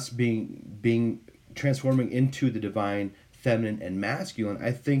 and us being transforming into the divine feminine and masculine,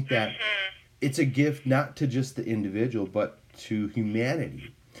 I think that it's a gift not to just the individual but to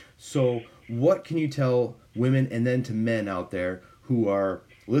humanity. So what can you tell women and then to men out there who are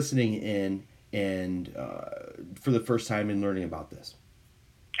listening in and for the first time and learning about this?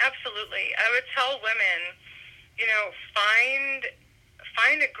 Absolutely. I would tell women,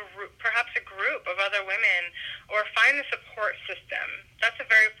 find a group, perhaps a group of other women, or find a support system. That's the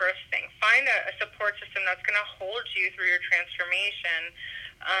very first thing. Find a support system that's going to hold you through your transformation.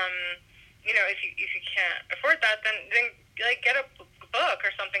 If you can't afford that, then like get a book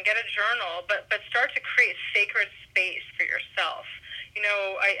or something, get a journal, but start to create sacred space for yourself.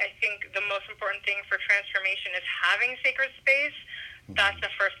 I think the most important thing for transformation is having sacred space. That's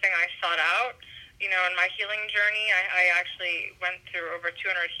the first thing I sought out. In my healing journey, I actually went through over 200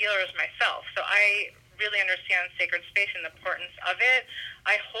 healers myself. So I really understand sacred space and the importance of it.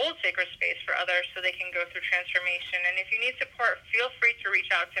 I hold sacred space for others so they can go through transformation. And if you need support, feel free to reach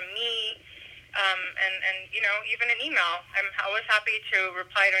out to me. And even an email. I'm always happy to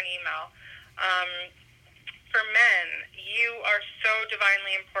reply to an email. For men, you are so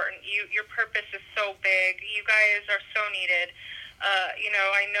divinely important. Your purpose is so big. You guys are so needed.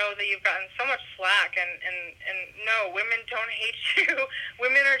 I know that you've gotten so much slack, and no, women don't hate you.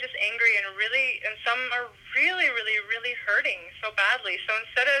 Women are just angry and some are really, really, really hurting so badly. So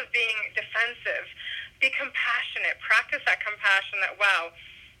instead of being defensive, be compassionate. Practice that compassion that, wow,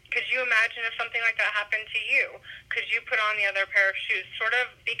 could you imagine if something like that happened to you? Could you put on the other pair of shoes? Sort of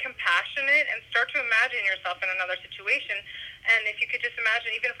be compassionate and start to imagine yourself in another situation. And if you could just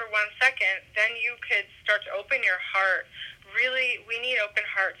imagine even for 1 second, then you could start to open your heart. Really, we need open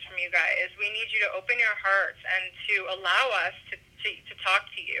hearts from you guys. We need you to open your hearts and to allow us to talk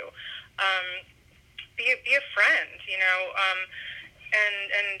to you. Be a friend,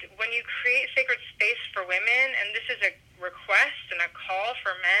 and when you create sacred space for women, and this is a request and a call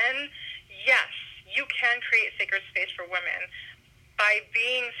for men, yes, you can create sacred space for women by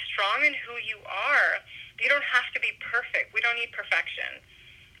being strong in who you are. You don't have to be perfect. We don't need perfection.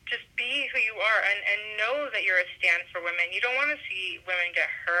 Just be who you are and know that you're a stand for women. You don't want to see women get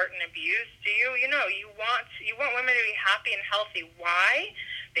hurt and abused, do you? You want women to be happy and healthy. Why?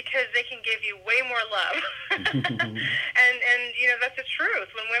 Because they can give you way more love. and that's the truth.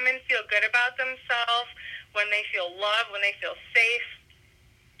 When women feel good about themselves, when they feel loved, when they feel safe,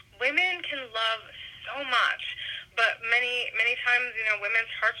 women can love so much. But many times,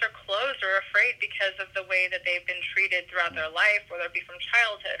 women's hearts are closed or afraid because of the way that they've been treated throughout their life, whether it be from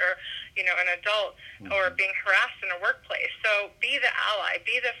childhood or, an adult, or being harassed in a workplace. So be the ally,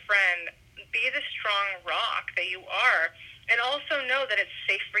 be the friend, be the strong rock that you are. And also know that it's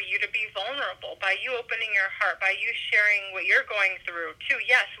safe for you to be vulnerable by you opening your heart, by you sharing what you're going through too.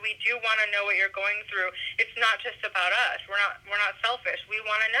 Yes, we do want to know what you're going through. It's not just about us. We're not selfish. We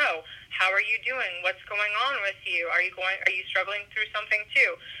want to know, how are you doing? What's going on with you? Are you struggling through something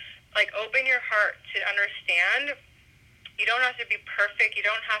too? Like, open your heart to understand. You don't have to be perfect. You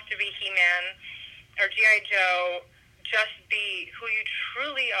don't have to be He-Man or G.I. Joe. Just be who you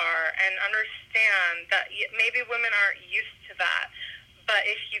truly are and understand that maybe women aren't used to that. But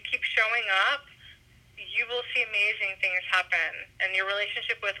if you keep showing up, you will see amazing things happen. And your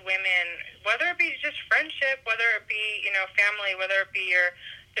relationship with women, whether it be just friendship, whether it be, family, whether it be your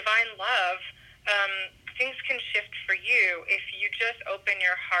divine love, things can shift for you if you just open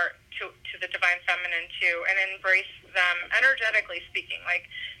your heart to the divine feminine too and embrace them, energetically speaking. Like,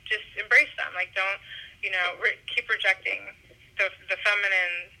 just embrace them. Like, don't keep rejecting the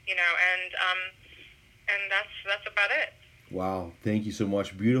feminine, and that's about it. Wow, thank you so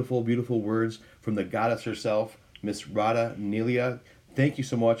much. Beautiful, beautiful words from the goddess herself, Miss Radha Nelia. Thank you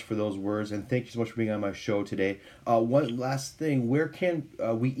so much for those words, and thank you so much for being on my show today. One last thing, where can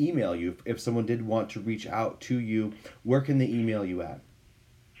we email you? If someone did want to reach out to you, where can they email you at?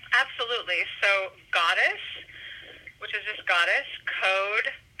 Absolutely. So Goddess, which is just Goddess,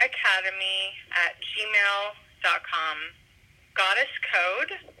 Code Academy at gmail.com. Goddess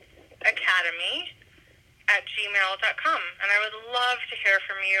Code academy@gmail.com. And I would love to hear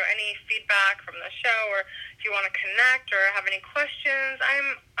from you. Any feedback from the show, or if you want to connect or have any questions,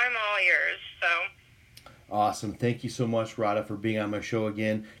 I'm all ears. So Awesome. Thank you so much, Radha, for being on my show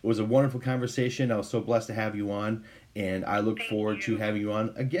again. It was a wonderful conversation. I was so blessed to have you on, and I look forward to having you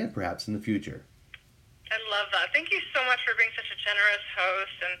on again, perhaps in the future. I love that. Thank you so much for being such a generous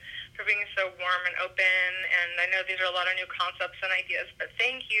host and for being so warm and open. And I know these are a lot of new concepts and ideas, but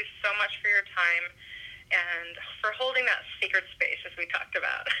thank you so much for your time and for holding that sacred space as we talked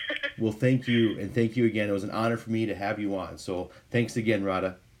about. Well, thank you, and thank you again. It was an honor for me to have you on. So thanks again,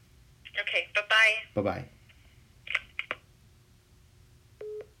 Radha. Okay, bye-bye. Bye-bye.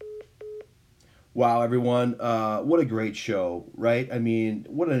 Wow, everyone. What a great show, right? I mean,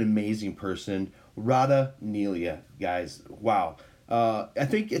 what an amazing person. Radha Nelia, guys. Wow. I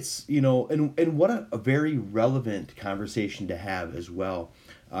think it's, and what a very relevant conversation to have as well.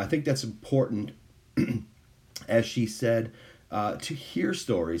 I think that's important, as she said, to hear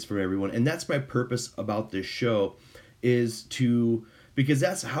stories from everyone. And that's my purpose about this show, because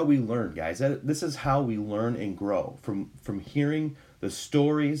that's how we learn, guys. This is how we learn and grow, from hearing the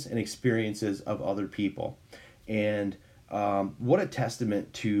stories and experiences of other people. And what a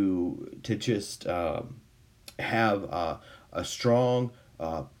testament to just have a strong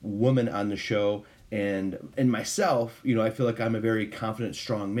woman on the show, and myself. I feel like I'm a very confident,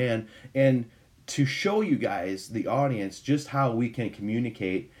 strong man, and to show you guys, the audience, just how we can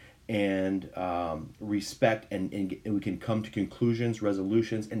communicate and respect, and we can come to conclusions,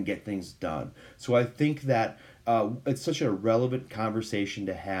 resolutions, and get things done. So I think that it's such a relevant conversation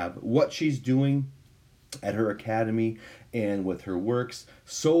to have. What she's doing at her academy and with her works,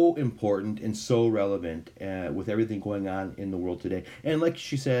 so important and so relevant with everything going on in the world today. And like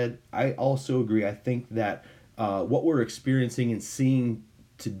she said, I also agree. I think that what we're experiencing and seeing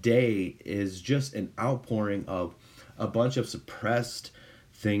today is just an outpouring of a bunch of suppressed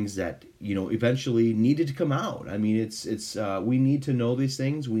things that eventually needed to come out. I mean, it's we need to know these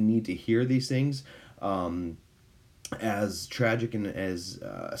things. We need to hear these things. As tragic and as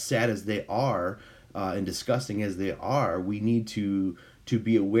sad as they are, and disgusting as they are, we need to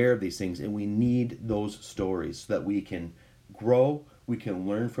be aware of these things, and we need those stories so that we can grow, we can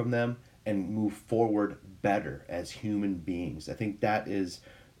learn from them, and move forward better as human beings. I think that is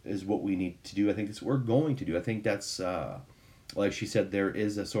what we need to do. I think that's what we're going to do. I think that's like she said, there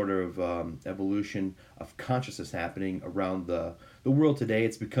is a sort of evolution of consciousness happening around the world today.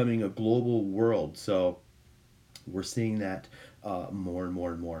 It's becoming a global world. So we're seeing that more and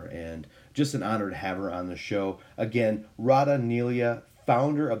more and more. And just an honor to have her on the show. Again, Radha Nelia,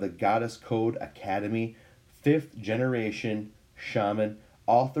 founder of the Goddess Code Academy, 5th generation shaman,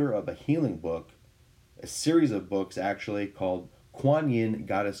 author of a healing book, a series of books actually, called Kuan Yin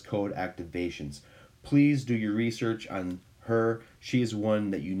Goddess Code Activations. Please do your research on her. She is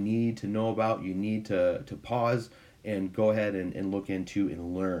one that you need to know about. You need to pause and go ahead and look into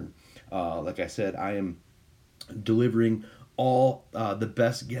and learn. Like I said, I am delivering all the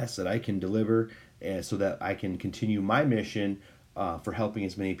best guests that I can deliver, so that I can continue my mission for helping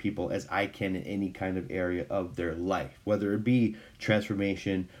as many people as I can in any kind of area of their life, whether it be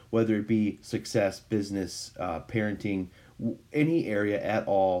transformation, whether it be success, business, parenting, any area at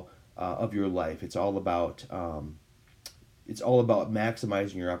all of your life. It's all about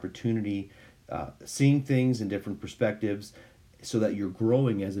maximizing your opportunity, seeing things in different perspectives, so that you're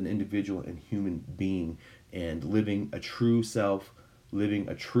growing as an individual and human being, and living a true self, living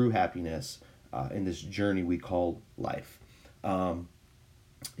a true happiness in this journey we call life.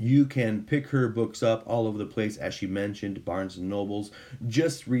 You can pick her books up all over the place, as she mentioned, Barnes and Nobles.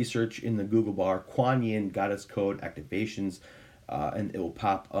 Just research in the Google bar Kuan Yin Goddess Code Activations, and it will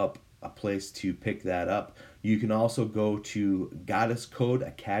pop up a place to pick that up. You can also go to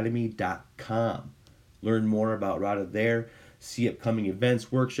goddesscodeacademy.com. Learn more about Radha there. See upcoming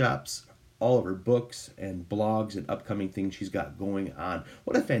events, workshops, all of her books and blogs and upcoming things she's got going on.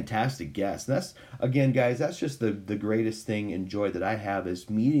 What a fantastic guest. And that's, again, guys, that's just the greatest thing and joy that I have, is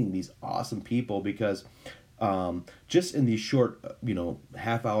meeting these awesome people, because just in these short,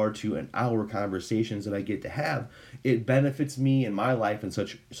 half hour to an hour conversations that I get to have, it benefits me in my life in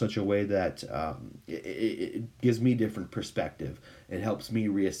such a way that it gives me different perspective. It helps me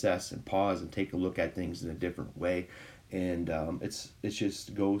reassess and pause and take a look at things in a different way. And it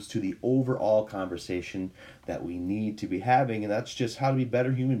just goes to the overall conversation that we need to be having, and that's just how to be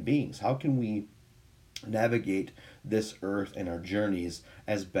better human beings. How can we navigate this earth and our journeys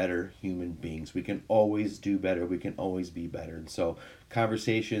as better human beings? We can always do better. We can always be better. And so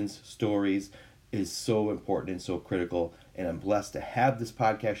conversations, stories, is so important and so critical. And I'm blessed to have this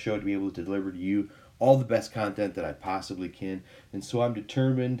podcast show to be able to deliver to you all the best content that I possibly can. And so I'm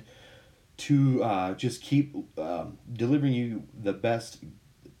determined to just keep delivering you the best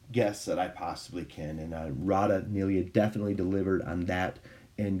guests that I possibly can. And Radha Nelia definitely delivered on that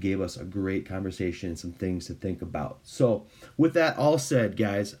and gave us a great conversation and some things to think about. So with that all said,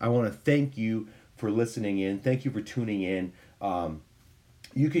 guys, I want to thank you for listening in. Thank you for tuning in.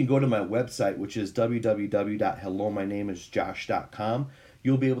 You can go to my website, which is www.hellomynameisjosh.com.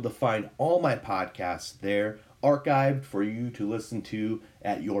 You'll be able to find all my podcasts there, archived for you to listen to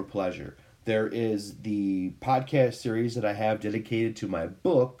at your pleasure. There is the podcast series that I have dedicated to my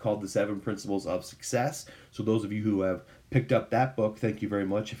book called The 7 Principles of Success. So those of you who have picked up that book, thank you very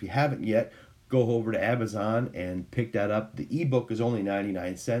much. If you haven't yet, go over to Amazon and pick that up. The ebook is only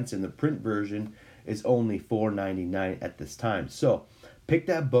 99 cents and the print version is only $4.99 at this time. So pick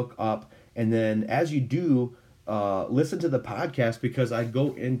that book up, and then as you do, listen to the podcast, because I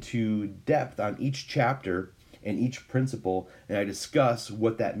go into depth on each chapter and each principle, and I discuss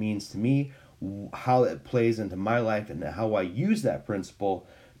what that means to me, how it plays into my life, and how I use that principle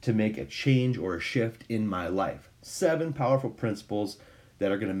to make a change or a shift in my life. 7 powerful principles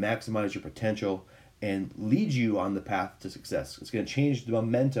that are going to maximize your potential and lead you on the path to success. It's going to change the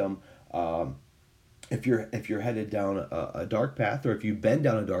momentum. If you're headed down a dark path, or if you've been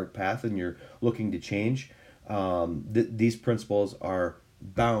down a dark path and you're looking to change, these principles are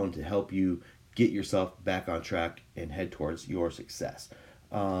bound to help you get yourself back on track and head towards your success.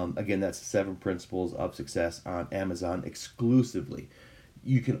 Again, that's the 7 Principles of Success on Amazon exclusively.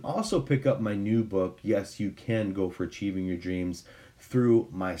 You can also pick up my new book, Yes, You Can Go for Achieving Your Dreams, through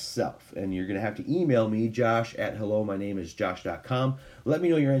myself. And you're going to have to email me, josh@helloMyNameIsJosh.com. Let me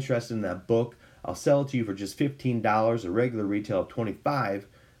know you're interested in that book. I'll sell it to you for just $15, a regular retail of $25,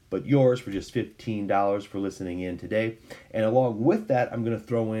 but yours for just $15 for listening in today. And along with that, I'm going to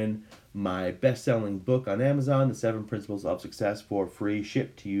throw in my best-selling book on Amazon, The 7 Principles of Success, for free,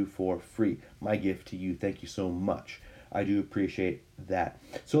 shipped to you for free. My gift to you. Thank you so much. I do appreciate that.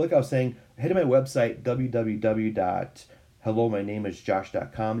 So like I was saying, head to my website,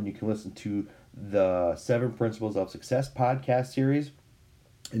 www.hellomynameisjosh.com, and you can listen to the 7 Principles of Success podcast series.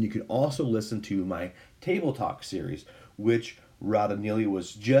 And you can also listen to my Table Talk series, which Radha Nelia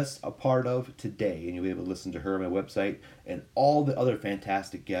was just a part of today. And you'll be able to listen to her on my website, and all the other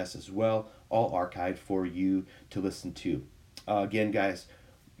fantastic guests as well, all archived for you to listen to. Again, guys,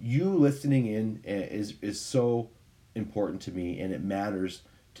 you listening in is so important to me, and it matters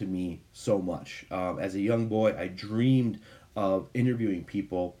to me so much. As a young boy, I dreamed of interviewing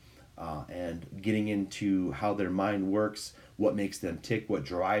people and getting into how their mind works, what makes them tick, what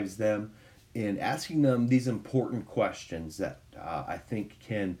drives them, and asking them these important questions that I think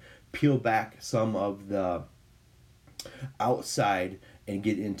can peel back some of the outside and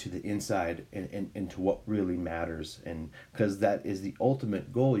get into the inside and into what really matters. And because that is the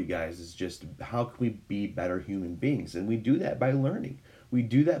ultimate goal, you guys, is just how can we be better human beings? And we do that by learning. We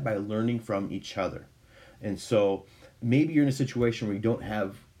do that by learning from each other. And so maybe you're in a situation where you don't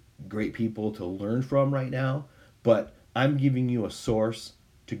have great people to learn from right now, but I'm giving you a source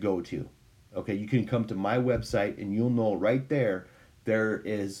to go to. Okay, you can come to my website and you'll know right there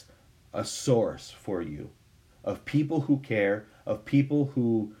is a source for you of people who care, of people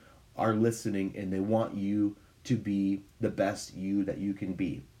who are listening, and they want you to be the best you that you can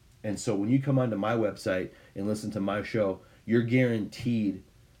be. And so when you come onto my website and listen to my show, you're guaranteed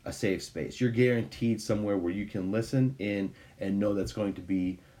a safe space. You're guaranteed somewhere where you can listen in and know that's going to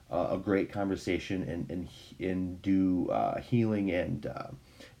be a great conversation and do healing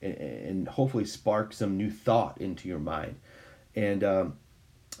and hopefully spark some new thought into your mind. And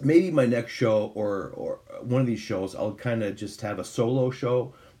maybe my next show or one of these shows, I'll kind of just have a solo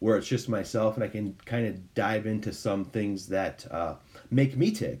show where it's just myself, and I can kind of dive into some things that make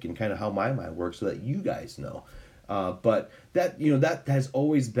me tick and kind of how my mind works, so that you guys know. But that that has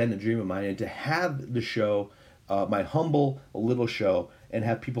always been a dream of mine, and to have the show, my humble little show, and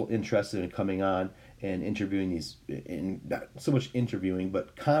have people interested in coming on and interviewing these, and not so much interviewing,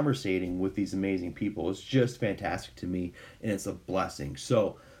 but conversating with these amazing people, is just fantastic to me, and it's a blessing.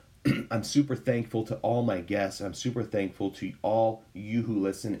 So I'm super thankful to all my guests. I'm super thankful to all you who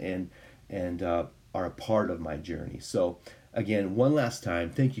listen and are a part of my journey. So again, one last time,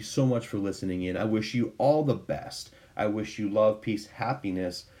 thank you so much for listening in. I wish you all the best. I wish you love, peace,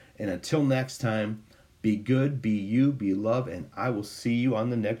 happiness, and until next time, be good, be you, be love, and I will see you on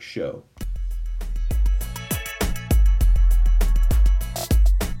the next show.